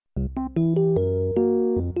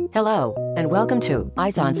Hello, and welcome to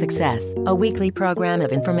Eyes on Success, a weekly program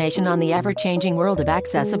of information on the ever-changing world of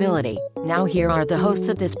accessibility. Now here are the hosts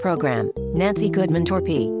of this program, Nancy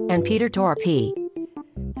Goodman-Torpey and Peter Torpey.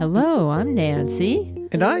 Hello, I'm Nancy.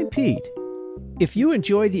 And I'm Pete. If you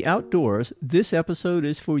enjoy the outdoors, this episode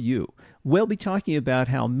is for you. We'll be talking about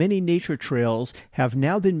how many nature trails have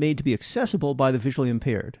now been made to be accessible by the visually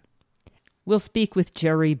impaired. We'll speak with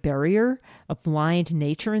Jerry Berrier, a blind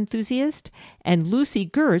nature enthusiast, and Lucy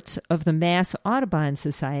Gertz of the Mass Audubon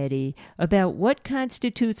Society about what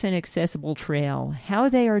constitutes an accessible trail, how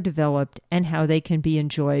they are developed, and how they can be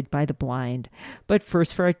enjoyed by the blind. But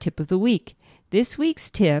first for our tip of the week. This week's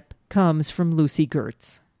tip comes from Lucy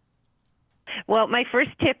Gertz. Well, my first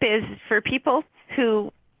tip is for people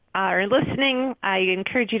who are listening, I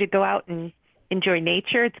encourage you to go out and enjoy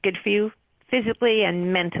nature. It's good for you physically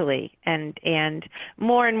and mentally, and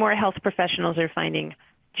more health professionals are finding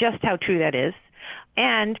just how true that is.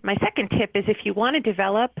 And my second tip is if you want to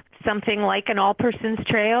develop something like an all-persons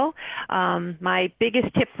trail, my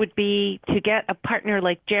biggest tip would be to get a partner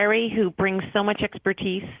like Jerry, who brings so much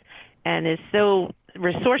expertise and is so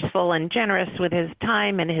resourceful and generous with his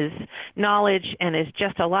time and his knowledge, and is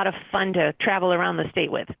just a lot of fun to travel around the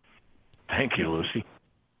state with. Thank you, Lucy.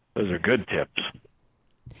 Those are good tips.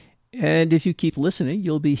 And if you keep listening,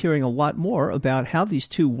 you'll be hearing a lot more about how these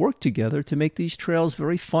two work together to make these trails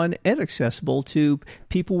very fun and accessible to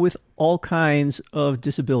people with all kinds of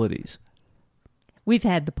disabilities. We've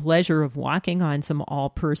had the pleasure of walking on some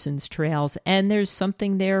all-persons trails, and there's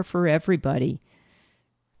something there for everybody.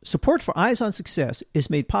 Support for Eyes on Success is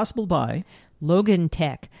made possible by Logan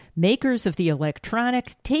Tech, makers of the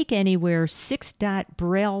electronic Take Anywhere 6-dot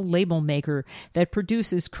Braille label maker that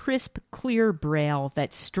produces crisp, clear Braille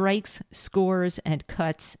that strikes, scores, and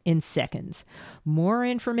cuts in seconds. More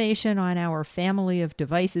information on our family of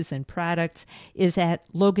devices and products is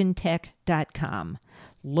at logantech.com.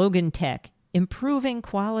 Logan Tech, improving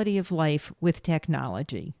quality of life with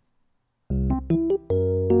technology.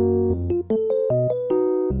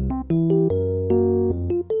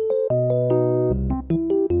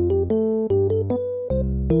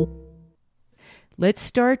 Let's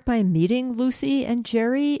start by meeting Lucy and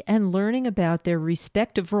Jerry and learning about their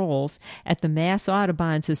respective roles at the Mass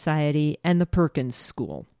Audubon Society and the Perkins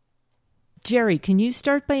School. Jerry, can you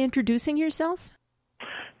start by introducing yourself?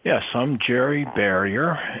 Yes, I'm Jerry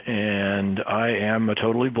Berrier, and I am a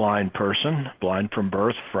totally blind person, blind from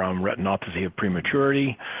birth from retinopathy of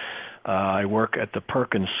prematurity. I work at the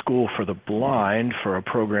Perkins School for the Blind for a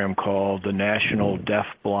program called the National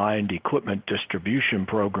Deaf-Blind Equipment Distribution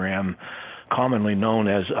Program, commonly known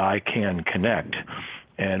as iCan Connect,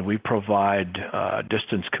 and we provide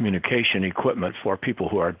distance communication equipment for people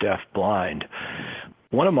who are deaf-blind.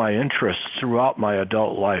 One of my interests throughout my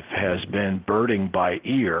adult life has been birding by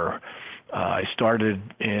ear. I started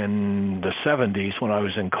in the 70s when I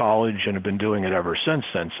was in college and have been doing it ever since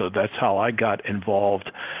then, so that's how I got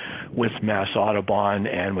involved with Mass Audubon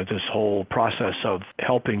and with this whole process of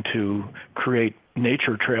helping to create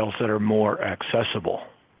nature trails that are more accessible.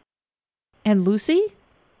 And Lucy?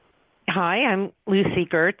 Hi, I'm Lucy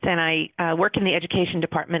Gertz, and I work in the education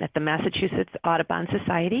department at the Massachusetts Audubon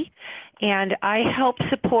Society, and I help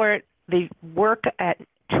support the work at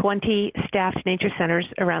 20 staffed nature centers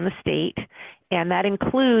around the state, and that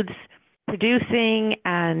includes producing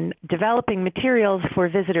and developing materials for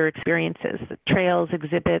visitor experiences, trails,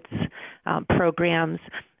 exhibits, programs.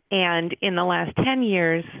 And in the last 10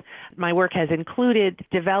 years, my work has included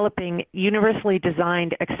developing universally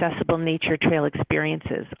designed accessible nature trail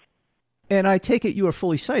experiences. And I take it you are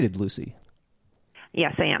fully sighted, Lucy.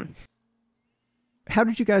 Yes, I am. How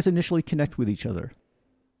did you guys initially connect with each other?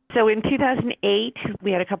 So in 2008,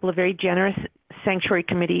 we had a couple of very generous Sanctuary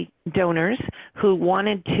Committee donors who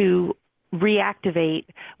wanted to reactivate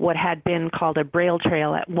what had been called a Braille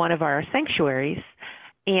Trail at one of our sanctuaries.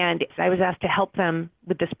 And I was asked to help them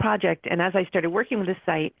with this project. And as I started working with this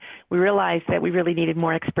site, we realized that we really needed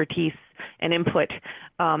more expertise and input.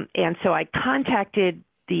 And so I contacted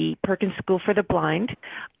the Perkins School for the Blind.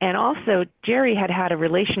 And also, Jerry had a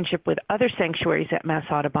relationship with other sanctuaries at Mass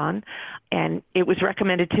Audubon. And it was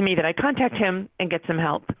recommended to me that I contact him and get some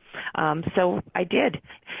help. So I did.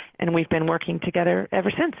 And we've been working together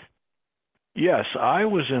ever since. Yes, I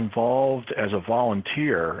was involved as a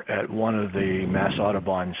volunteer at one of the Mass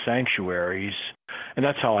Audubon sanctuaries, and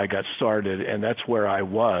that's how I got started, and that's where I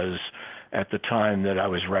was at the time that I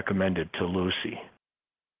was recommended to Lucy.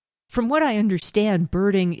 From what I understand,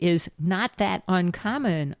 birding is not that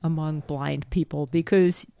uncommon among blind people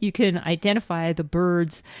because you can identify the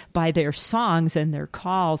birds by their songs and their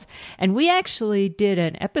calls. And we actually did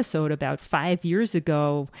an episode about 5 years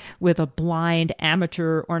ago with a blind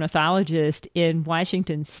amateur ornithologist in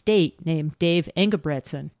Washington State named Dave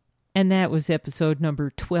Engebretson. And that was episode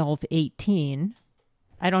number 1218.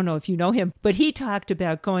 I don't know if you know him, but he talked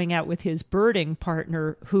about going out with his birding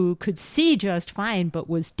partner who could see just fine but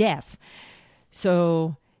was deaf.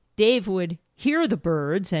 So Dave would hear the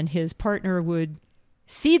birds and his partner would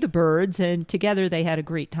see the birds, and together they had a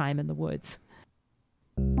great time in the woods.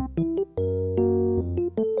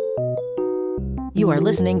 You are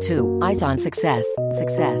listening to Eyes on Success.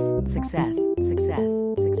 Success, success, success,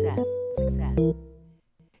 success, success.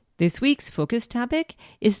 This week's focus topic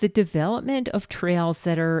is the development of trails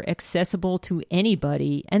that are accessible to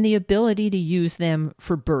anybody and the ability to use them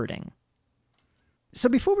for birding. So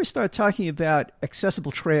before we start talking about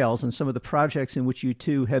accessible trails and some of the projects in which you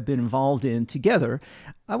two have been involved in together,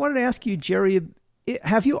 I wanted to ask you, Jerry,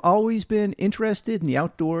 have you always been interested in the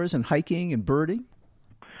outdoors and hiking and birding?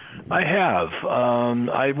 I have.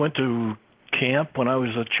 I went to camp when I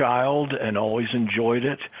was a child and always enjoyed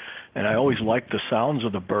it. And I always liked the sounds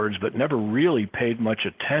of the birds, but never really paid much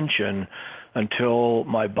attention until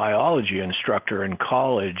my biology instructor in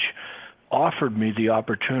college offered me the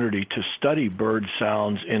opportunity to study bird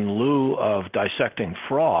sounds in lieu of dissecting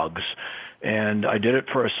frogs. And I did it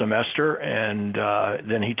for a semester, and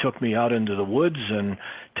then he took me out into the woods and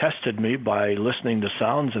tested me by listening to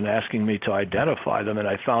sounds and asking me to identify them, and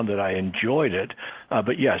I found that I enjoyed it.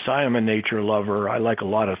 But yes, I am a nature lover. I like a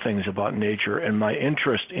lot of things about nature, and my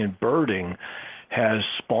interest in birding has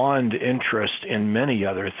spawned interest in many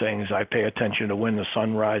other things. I pay attention to when the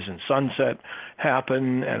sunrise and sunset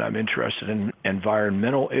happen, and I'm interested in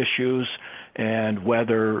environmental issues and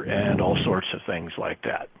weather and all sorts of things like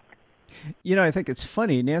that. You know, I think it's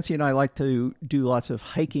funny. Nancy and I like to do lots of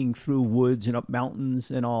hiking through woods and up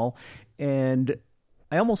mountains and all. And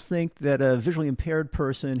I almost think that a visually impaired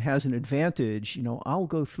person has an advantage. You know, I'll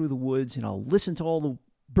go through the woods and I'll listen to all the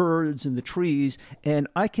birds and the trees, and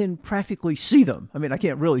I can practically see them. I mean, I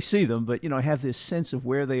can't really see them, but, you know, I have this sense of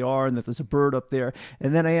where they are and that there's a bird up there.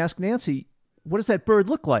 And then I ask Nancy, what does that bird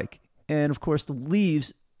look like? And, of course, the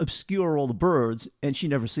leaves obscure all the birds, and she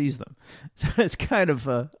never sees them. So it's kind of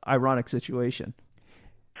an ironic situation.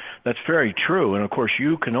 That's very true. And, of course,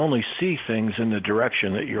 you can only see things in the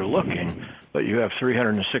direction that you're looking, but you have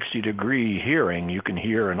 360-degree hearing. You can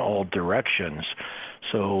hear in all directions.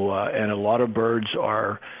 So, and a lot of birds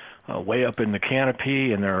are way up in the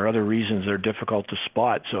canopy, and there are other reasons they're difficult to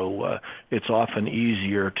spot. So it's often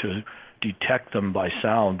easier to detect them by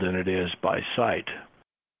sound than it is by sight.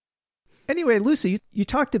 Anyway, Lucy, you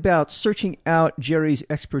talked about searching out Jerry's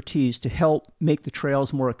expertise to help make the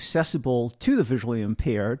trails more accessible to the visually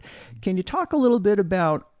impaired. Can you talk a little bit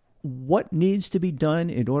about what needs to be done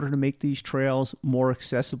in order to make these trails more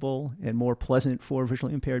accessible and more pleasant for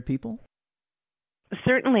visually impaired people?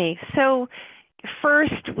 Certainly. So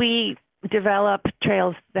first, we develop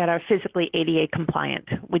trails that are physically ADA compliant,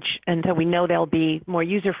 and so we know they'll be more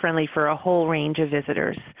user-friendly for a whole range of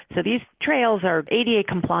visitors. So these trails are ADA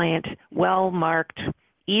compliant, well-marked,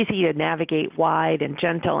 easy to navigate, wide and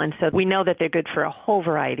gentle, and so we know that they're good for a whole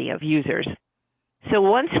variety of users. So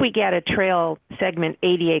once we get a trail segment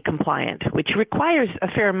ADA compliant, which requires a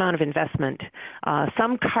fair amount of investment,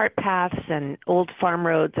 some cart paths and old farm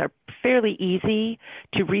roads are fairly easy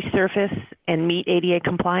to resurface and meet ADA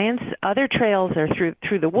compliance. Other trails are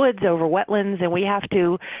through the woods, over wetlands, and we have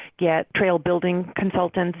to get trail building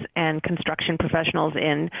consultants and construction professionals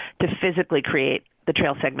in to physically create the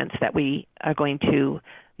trail segments that we are going to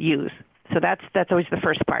use. So that's always the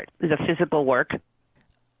first part, is the physical work.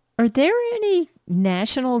 Are there any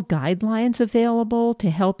national guidelines available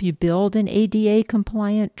to help you build an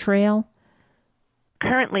ADA-compliant trail?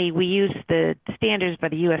 Currently, we use the standards by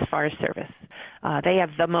the U.S. Forest Service. They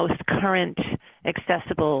have the most current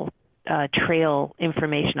accessible trail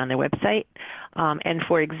information on their website. And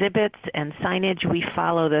for exhibits and signage, we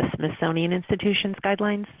follow the Smithsonian Institution's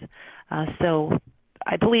guidelines. So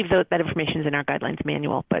I believe that information is in our guidelines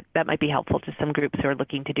manual, but that might be helpful to some groups who are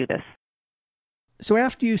looking to do this. So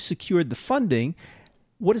after you secured the funding,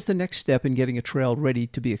 what is the next step in getting a trail ready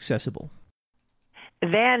to be accessible?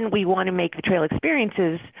 Then we want to make the trail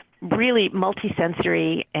experiences really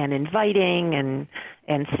multisensory and inviting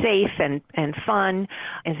and safe and fun.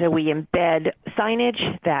 And so we embed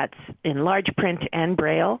signage that's in large print and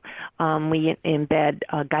Braille. We embed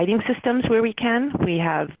guiding systems where we can. We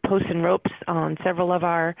have posts and ropes on several of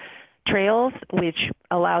our Trails, which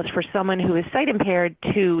allows for someone who is sight impaired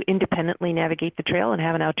to independently navigate the trail and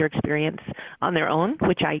have an outdoor experience on their own,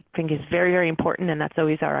 which I think is very, very important, and that's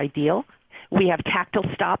always our ideal. We have tactile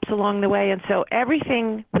stops along the way, and so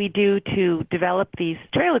everything we do to develop these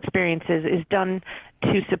trail experiences is done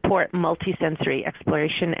to support multisensory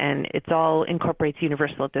exploration, and it all incorporates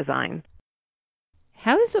universal design.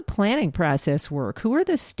 How does the planning process work? Who are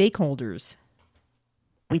the stakeholders?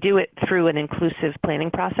 We do it through an inclusive planning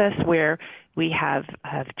process where we have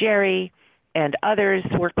Jerry and others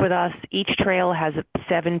work with us. Each trail has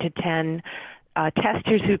 7 to 10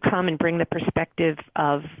 testers who come and bring the perspective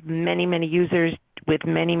of many, many users with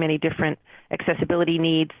many, many different accessibility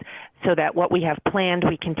needs, so that what we have planned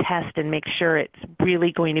we can test and make sure it's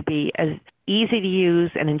really going to be as easy to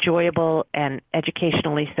use and enjoyable and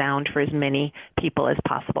educationally sound for as many people as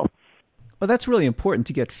possible. Well, that's really important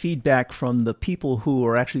to get feedback from the people who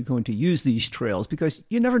are actually going to use these trails, because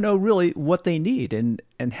you never know really what they need and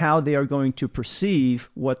how they are going to perceive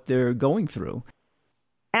what they're going through.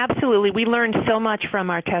 Absolutely. We learned so much from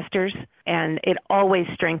our testers, and it always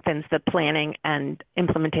strengthens the planning and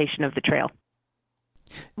implementation of the trail.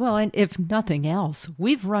 Well, and if nothing else,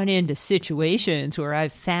 we've run into situations where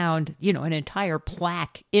I've found, an entire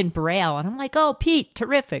plaque in Braille, and I'm like, oh, Pete,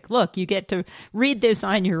 terrific. Look, you get to read this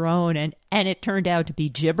on your own, and it turned out to be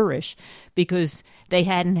gibberish because they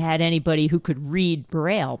hadn't had anybody who could read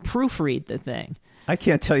Braille, proofread the thing. I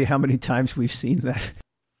can't tell you how many times we've seen that.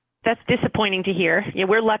 That's disappointing to hear. Yeah,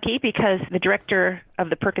 we're lucky because the director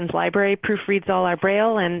of the Perkins Library proofreads all our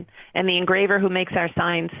Braille, and the engraver who makes our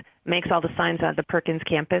signs makes all the signs on the Perkins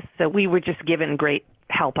campus. So we were just given great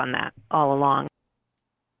help on that all along.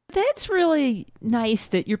 That's really nice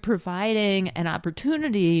that you're providing an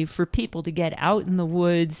opportunity for people to get out in the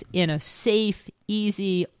woods in a safe,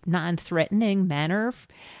 easy, non-threatening manner,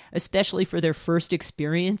 especially for their first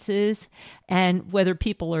experiences, and whether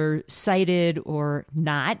people are sighted or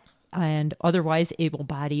not, and otherwise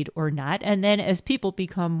able-bodied or not. And then as people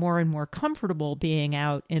become more and more comfortable being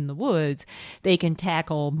out in the woods, they can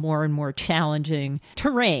tackle more and more challenging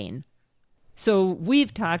terrain. So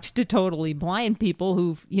we've talked to totally blind people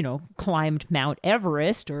who've, climbed Mount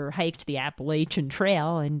Everest or hiked the Appalachian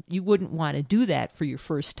Trail, and you wouldn't want to do that for your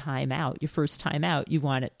first time out. Your first time out, you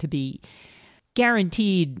want it to be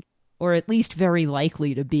guaranteed or at least very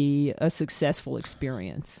likely to be a successful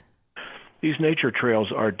experience. These nature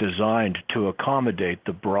trails are designed to accommodate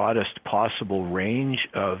the broadest possible range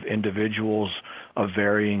of individuals of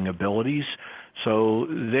varying abilities. So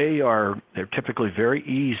they're typically very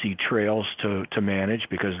easy trails to manage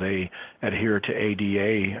because they adhere to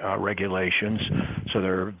ADA regulations. So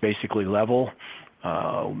they're basically level,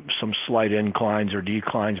 some slight inclines or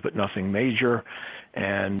declines, but nothing major,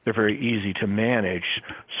 and they're very easy to manage.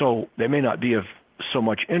 So they may not be of so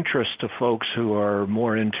much interest to folks who are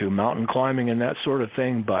more into mountain climbing and that sort of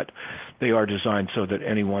thing, but they are designed so that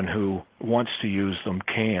anyone who wants to use them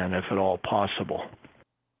can, if at all possible.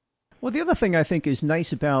 Well, the other thing I think is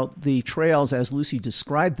nice about the trails as Lucy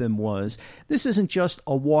described them was this isn't just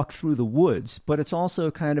a walk through the woods, but it's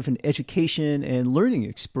also kind of an education and learning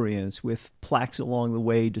experience with plaques along the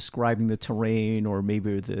way describing the terrain or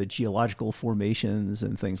maybe the geological formations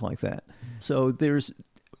and things like that. So there's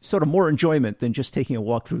sort of more enjoyment than just taking a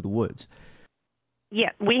walk through the woods. Yeah,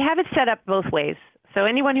 we have it set up both ways. So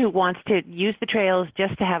anyone who wants to use the trails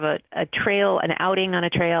just to have a trail, an outing on a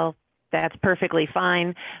trail, that's perfectly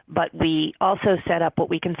fine. But we also set up what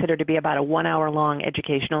we consider to be about a 1 hour long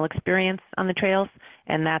educational experience on the trails.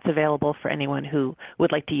 And that's available for anyone who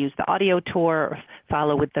would like to use the audio tour or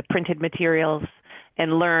follow with the printed materials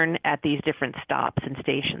and learn at these different stops and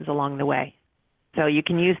stations along the way. So you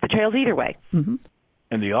can use the trails either way. Mm-hmm.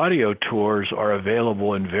 And the audio tours are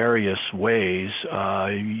available in various ways.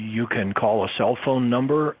 You can call a cell phone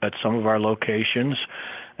number at some of our locations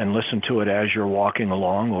and listen to it as you're walking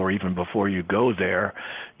along or even before you go there.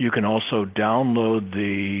 You can also download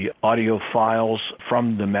the audio files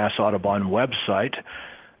from the Mass Audubon website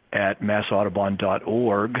at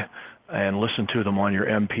massaudubon.org and listen to them on your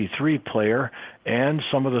MP3 player. And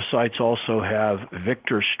some of the sites also have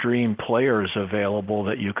Victor Stream players available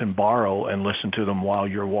that you can borrow and listen to them while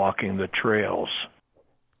you're walking the trails.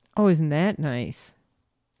 Oh, isn't that nice?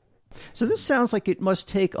 So this sounds like it must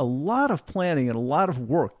take a lot of planning and a lot of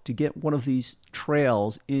work to get one of these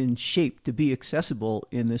trails in shape to be accessible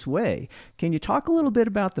in this way. Can you talk a little bit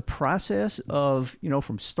about the process of,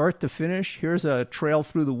 from start to finish? Here's a trail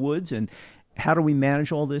through the woods, and how do we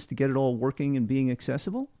manage all this to get it all working and being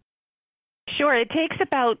accessible? Sure. It takes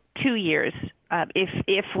about 2 years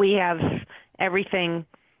if we have everything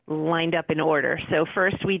lined up in order. So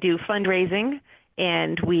first we do fundraising,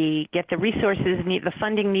 and we get the resources, the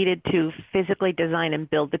funding needed to physically design and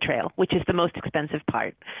build the trail, which is the most expensive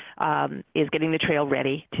part, is getting the trail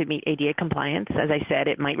ready to meet ADA compliance. As I said,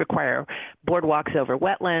 it might require boardwalks over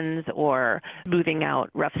wetlands or smoothing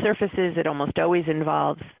out rough surfaces. It almost always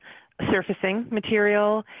involves surfacing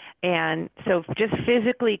material, and so just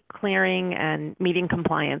physically clearing and meeting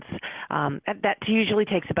compliance, that usually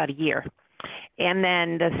takes about a year. And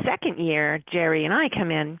then the second year, Jerry and I come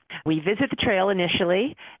in. We visit the trail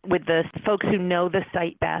initially with the folks who know the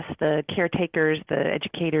site best, the caretakers, the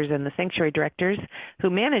educators, and the sanctuary directors who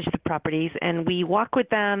manage the properties, and we walk with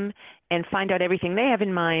them and find out everything they have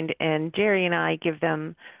in mind, and Jerry and I give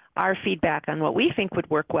them our feedback on what we think would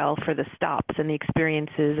work well for the stops and the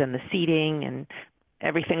experiences and the seating and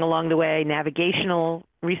everything along the way, navigational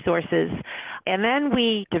resources. And then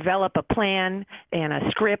we develop a plan and a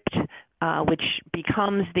script, which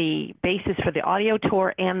becomes the basis for the audio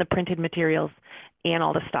tour and the printed materials and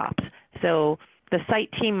all the stops. So the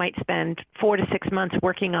site team might spend 4 to 6 months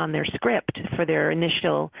working on their script for their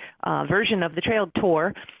initial version of the trail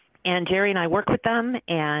tour. And Jerry and I work with them,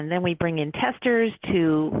 and then we bring in testers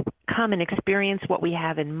to come and experience what we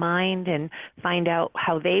have in mind and find out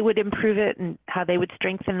how they would improve it and how they would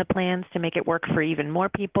strengthen the plans to make it work for even more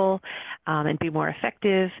people and be more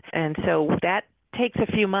effective. And so that takes a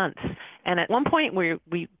few months. And at one point,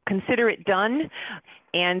 we consider it done,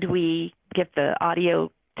 and we get the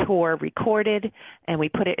audio tour recorded, and we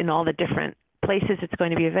put it in all the different places it's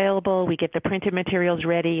going to be available. We get the printed materials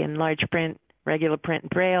ready in large print, regular print, and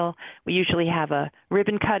Braille. We usually have a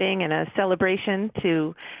ribbon cutting and a celebration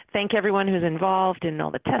to thank everyone who's involved, and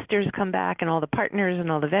all the testers come back, and all the partners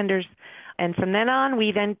and all the vendors. And from then on,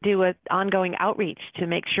 we then do an ongoing outreach to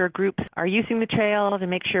make sure groups are using the trail, to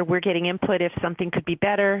make sure we're getting input if something could be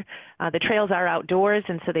better. The trails are outdoors,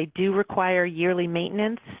 and so they do require yearly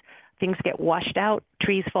maintenance. Things get washed out,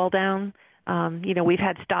 trees fall down. We've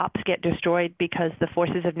had stops get destroyed because the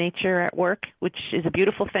forces of nature are at work, which is a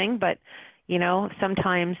beautiful thing, but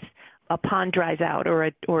sometimes a pond dries out,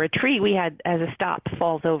 or a tree we had as a stop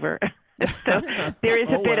falls over. So there is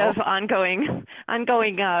a bit of ongoing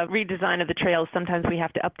redesign of the trails. Sometimes we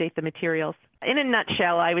have to update the materials. In a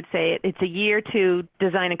nutshell, I would say it's a year to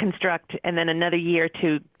design and construct, and then another year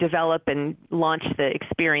to develop and launch the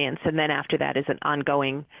experience. And then after that is an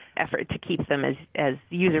ongoing effort to keep them as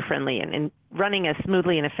user-friendly and running as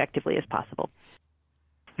smoothly and effectively as possible.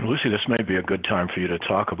 Lucy, this may be a good time for you to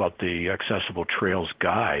talk about the Accessible Trails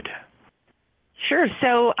Guide. Sure.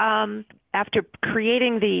 So after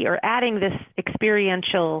creating or adding this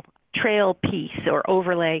experiential trail piece or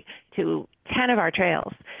overlay to 10 of our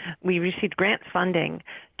trails, we received grant funding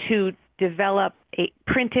to develop a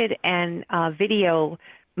printed and video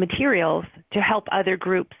materials to help other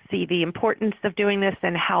groups see the importance of doing this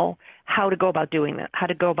and how to go about doing that, how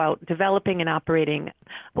to go about developing and operating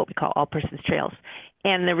what we call all persons trails.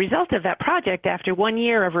 And the result of that project, after 1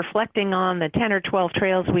 year of reflecting on the 10 or 12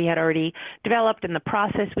 trails we had already developed and the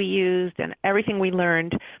process we used and everything we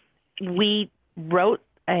learned, we wrote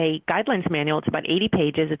a guidelines manual. It's about 80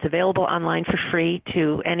 pages. It's available online for free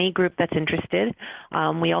to any group that's interested.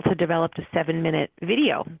 We also developed a 7-minute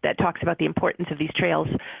video that talks about the importance of these trails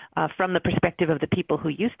from the perspective of the people who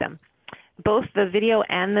use them. Both the video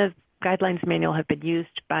and the guidelines manual have been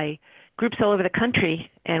used by groups all over the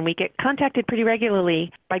country, and we get contacted pretty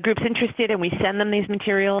regularly by groups interested, and we send them these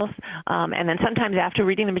materials. And then sometimes after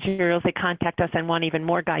reading the materials, they contact us and want even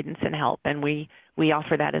more guidance and help, and we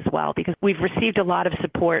offer that as well, because we've received a lot of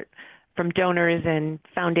support from donors and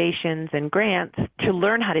foundations and grants to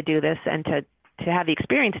learn how to do this and to have the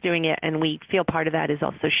experience doing it, and we feel part of that is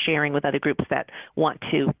also sharing with other groups that want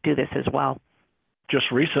to do this as well. Just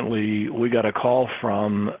recently, we got a call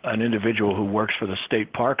from an individual who works for the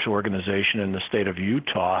State Parks Organization in the state of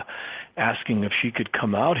Utah, asking if she could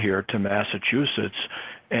come out here to Massachusetts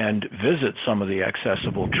and visit some of the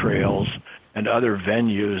accessible trails and other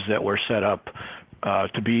venues that were set up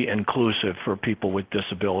to be inclusive for people with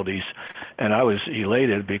disabilities. And I was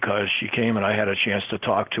elated because she came and I had a chance to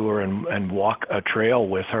talk to her and walk a trail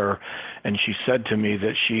with her. And she said to me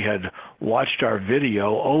that she had watched our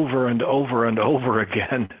video over and over and over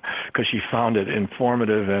again because she found it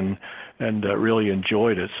informative and really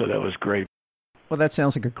enjoyed it. So that was great. Well, that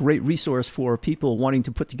sounds like a great resource for people wanting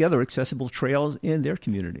to put together accessible trails in their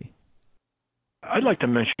community. I'd like to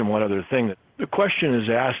mention one other thing. The question is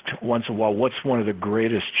asked once in a while, what's one of the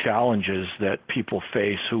greatest challenges that people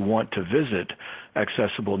face who want to visit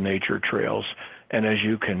accessible nature trails? And as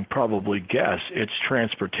you can probably guess, it's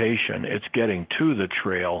transportation. It's getting to the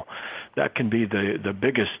trail. That can be the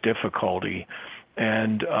biggest difficulty.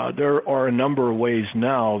 And there are a number of ways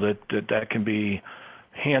now that can be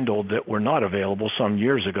handled that were not available some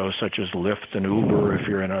years ago, such as Lyft and Uber if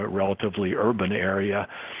you're in a relatively urban area.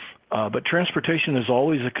 But transportation is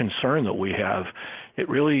always a concern that we have. It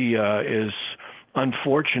really is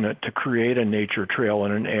unfortunate to create a nature trail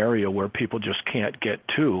in an area where people just can't get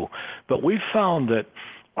to. But we've found that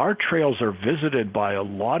our trails are visited by a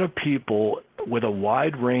lot of people with a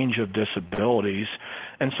wide range of disabilities,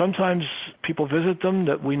 and sometimes people visit them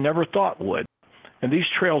that we never thought would. And these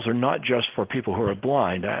trails are not just for people who are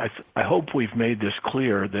blind. I hope we've made this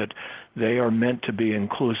clear that they are meant to be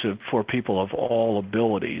inclusive for people of all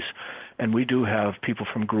abilities. And we do have people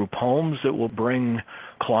from group homes that will bring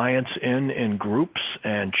clients in groups,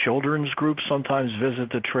 and children's groups sometimes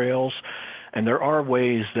visit the trails. And there are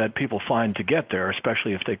ways that people find to get there,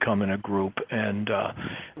 especially if they come in a group. And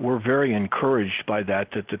we're very encouraged by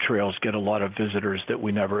that the trails get a lot of visitors that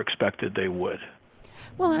we never expected they would.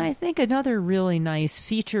 Well, and I think another really nice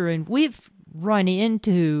feature, and we've run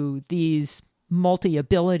into these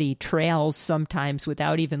multi-ability trails sometimes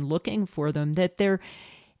without even looking for them, that they're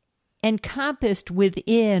encompassed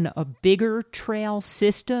within a bigger trail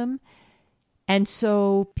system. And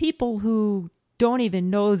so people who don't even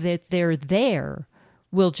know that they're there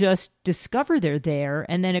will just discover they're there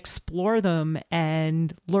and then explore them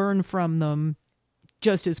and learn from them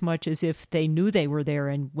just as much as if they knew they were there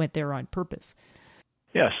and went there on purpose.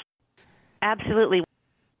 Yes. Absolutely.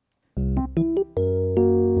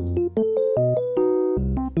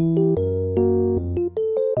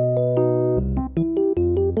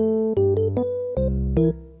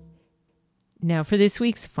 Now for this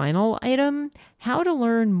week's final item, how to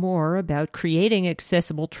learn more about creating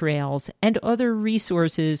accessible trails and other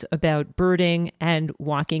resources about birding and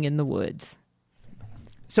walking in the woods.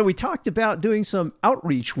 So we talked about doing some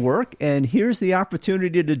outreach work, and here's the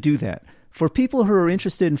opportunity to do that. For people who are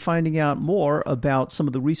interested in finding out more about some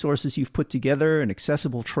of the resources you've put together and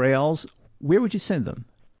accessible trails, where would you send them?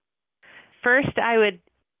 First, I would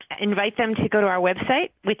invite them to go to our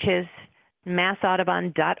website, which is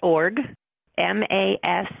massaudubon.org,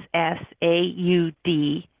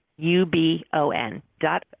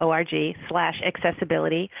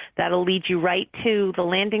 massaudubon.org/accessibility. That'll lead you right to the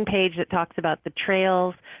landing page that talks about the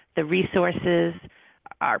trails, the resources,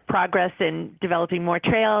 our progress in developing more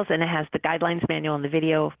trails, and it has the guidelines manual and the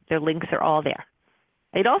video. Their links are all there.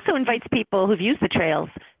 It also invites people who've used the trails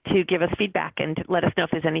to give us feedback and to let us know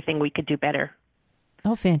if there's anything we could do better.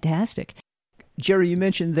 Oh, fantastic. Jerry, you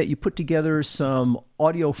mentioned that you put together some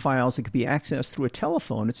audio files that could be accessed through a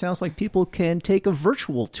telephone. It sounds like people can take a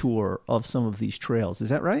virtual tour of some of these trails. Is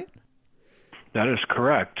that right? That is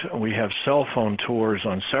correct. We have cell phone tours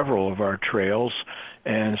on several of our trails,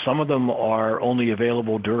 and some of them are only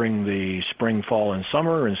available during the spring, fall, and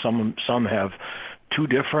summer, and some have two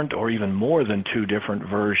different or even more than two different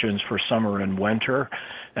versions for summer and winter.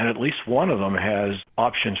 And at least one of them has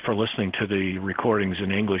options for listening to the recordings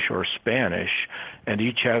in English or Spanish, and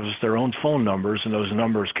each has their own phone numbers, and those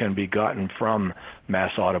numbers can be gotten from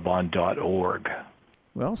massaudubon.org.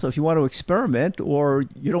 Well, so if you want to experiment, or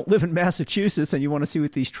you don't live in Massachusetts and you want to see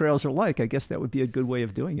what these trails are like, I guess that would be a good way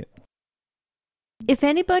of doing it. If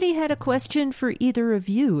anybody had a question for either of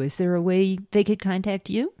you, is there a way they could contact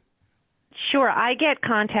you? Sure. I get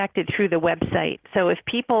contacted through the website. So if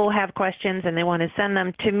people have questions and they want to send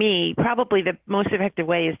them to me, probably the most effective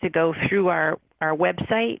way is to go through our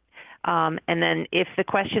website. And then if the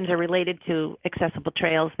questions are related to accessible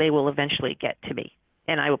trails, they will eventually get to me,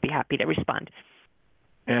 and I will be happy to respond.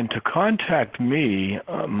 And to contact me,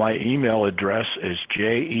 my email address is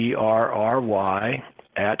jerry@birdblind,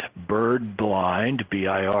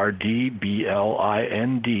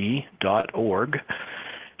 birdblind.org.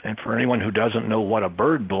 And for anyone who doesn't know what a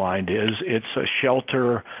bird blind is, it's a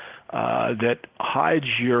shelter that hides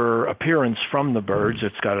your appearance from the birds.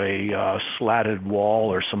 It's got a slatted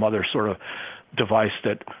wall or some other sort of device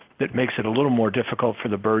that makes it a little more difficult for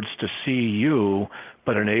the birds to see you,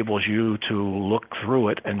 but enables you to look through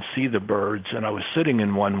it and see the birds. And I was sitting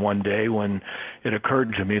in one day when it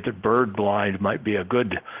occurred to me that bird blind might be a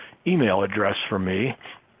good email address for me.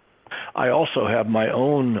 I also have my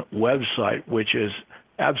own website, which is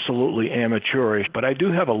absolutely amateurish, but I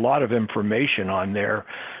do have a lot of information on there,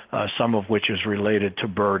 some of which is related to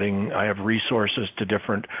birding. I have resources to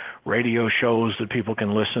different radio shows that people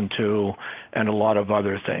can listen to and a lot of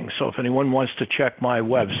other things. So if anyone wants to check my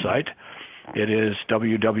website, it is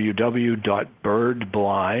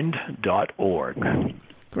www.birdblind.org.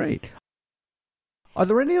 Great. Are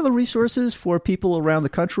there any other resources for people around the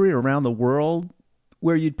country or around the world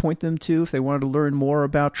where you'd point them to if they wanted to learn more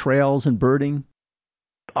about trails and birding?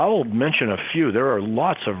 I will mention a few. There are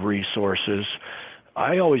lots of resources.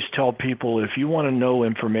 I always tell people if you want to know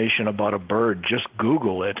information about a bird, just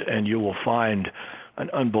Google it and you will find an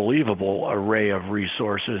unbelievable array of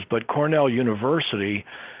resources. But Cornell University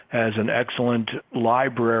has an excellent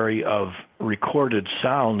library of recorded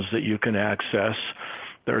sounds that you can access.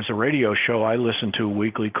 There's a radio show I listen to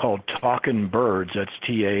weekly called Talkin' Birds. That's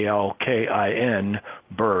Talkin,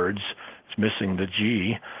 birds. It's missing the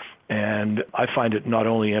G. And I find it not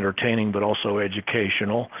only entertaining but also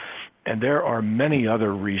educational. And there are many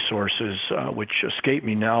other resources which escape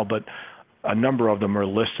me now, but a number of them are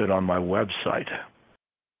listed on my website.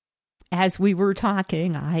 As we were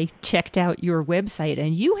talking, I checked out your website,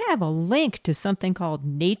 and you have a link to something called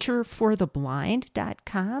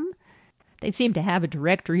naturefortheblind.com. They seem to have a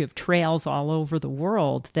directory of trails all over the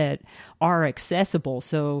world that are accessible.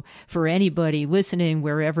 So for anybody listening,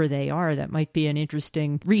 wherever they are, that might be an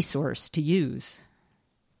interesting resource to use.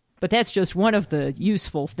 But that's just one of the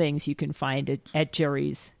useful things you can find at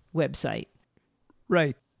Jerry's website.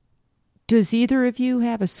 Right. Does either of you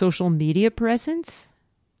have a social media presence?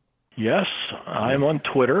 Yes, I'm on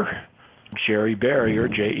Twitter. Jerry Berrier,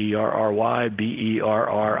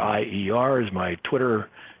 JerryBerrier is my Twitter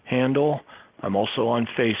handle. I'm also on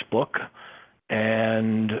Facebook,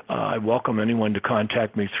 and I welcome anyone to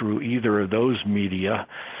contact me through either of those media.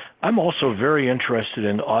 I'm also very interested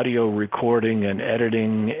in audio recording and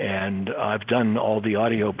editing, and I've done all the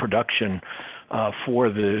audio production for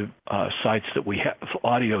the sites that we have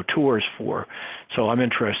audio tours for. So I'm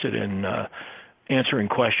interested in answering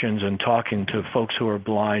questions and talking to folks who are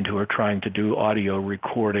blind who are trying to do audio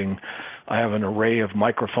recording. I have an array of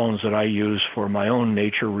microphones that I use for my own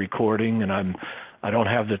nature recording, and I don't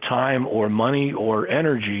have the time or money or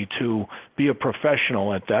energy to be a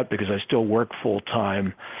professional at that because I still work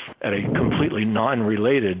full-time at a completely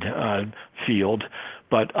non-related field.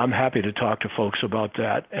 But I'm happy to talk to folks about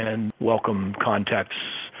that and welcome contacts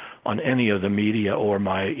on any of the media or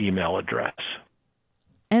my email address.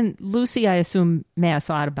 And Lucy, I assume Mass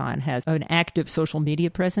Audubon has an active social media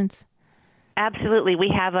presence? Absolutely. We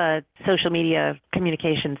have a social media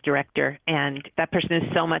communications director, and that person is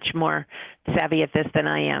so much more savvy at this than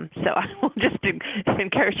I am. So I will just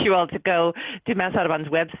encourage you all to go to Mass Audubon's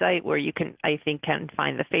website where you can, I think, can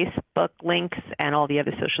find the Facebook links and all the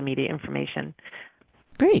other social media information.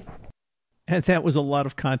 Great. And that was a lot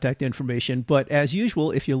of contact information. But as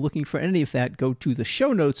usual, if you're looking for any of that, go to the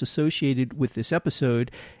show notes associated with this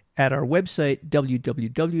episode at our website,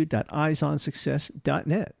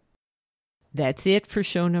 www.eyesonsuccess.net. That's it for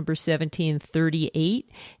show number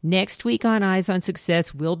 1738. Next week on Eyes on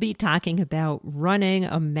Success, we'll be talking about running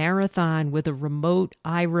a marathon with a remote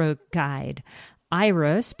Aira guide.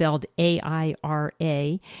 Aira, spelled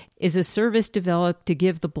A-I-R-A, is a service developed to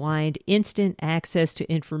give the blind instant access to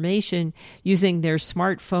information using their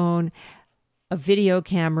smartphone, a video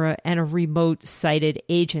camera, and a remote-sighted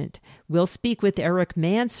agent. We'll speak with Eric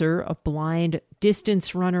Manser, a blind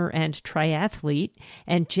distance runner and triathlete,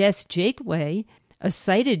 and Jess Jakeway, a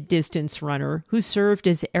sighted distance runner who served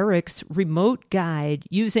as Eric's remote guide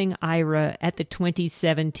using Aira at the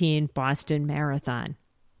 2017 Boston Marathon.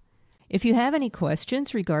 If you have any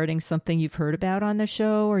questions regarding something you've heard about on the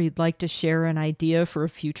show or you'd like to share an idea for a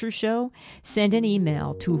future show, send an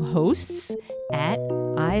email to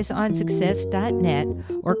hosts@eyesonsuccess.net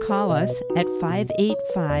or call us at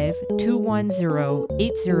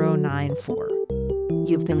 585-210-8094.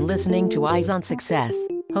 You've been listening to Eyes on Success,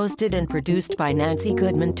 hosted and produced by Nancy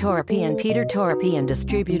Goodman Torpy and Peter Torpy and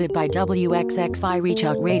distributed by WXXI Reach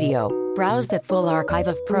Out Radio. Browse the full archive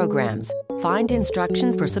of programs, find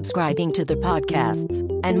instructions for subscribing to the podcasts,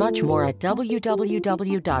 and much more at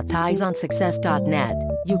www.eyesonsuccess.net.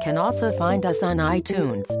 You can also find us on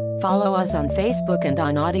iTunes. Follow us on Facebook and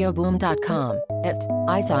on audioboom.com at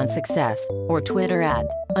Eyes on Success or Twitter at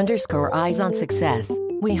 _Eyes on Success.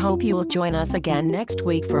 We hope you will join us again next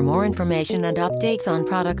week for more information and updates on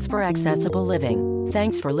products for accessible living.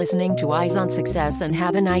 Thanks for listening to Eyes on Success and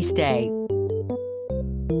have a nice day.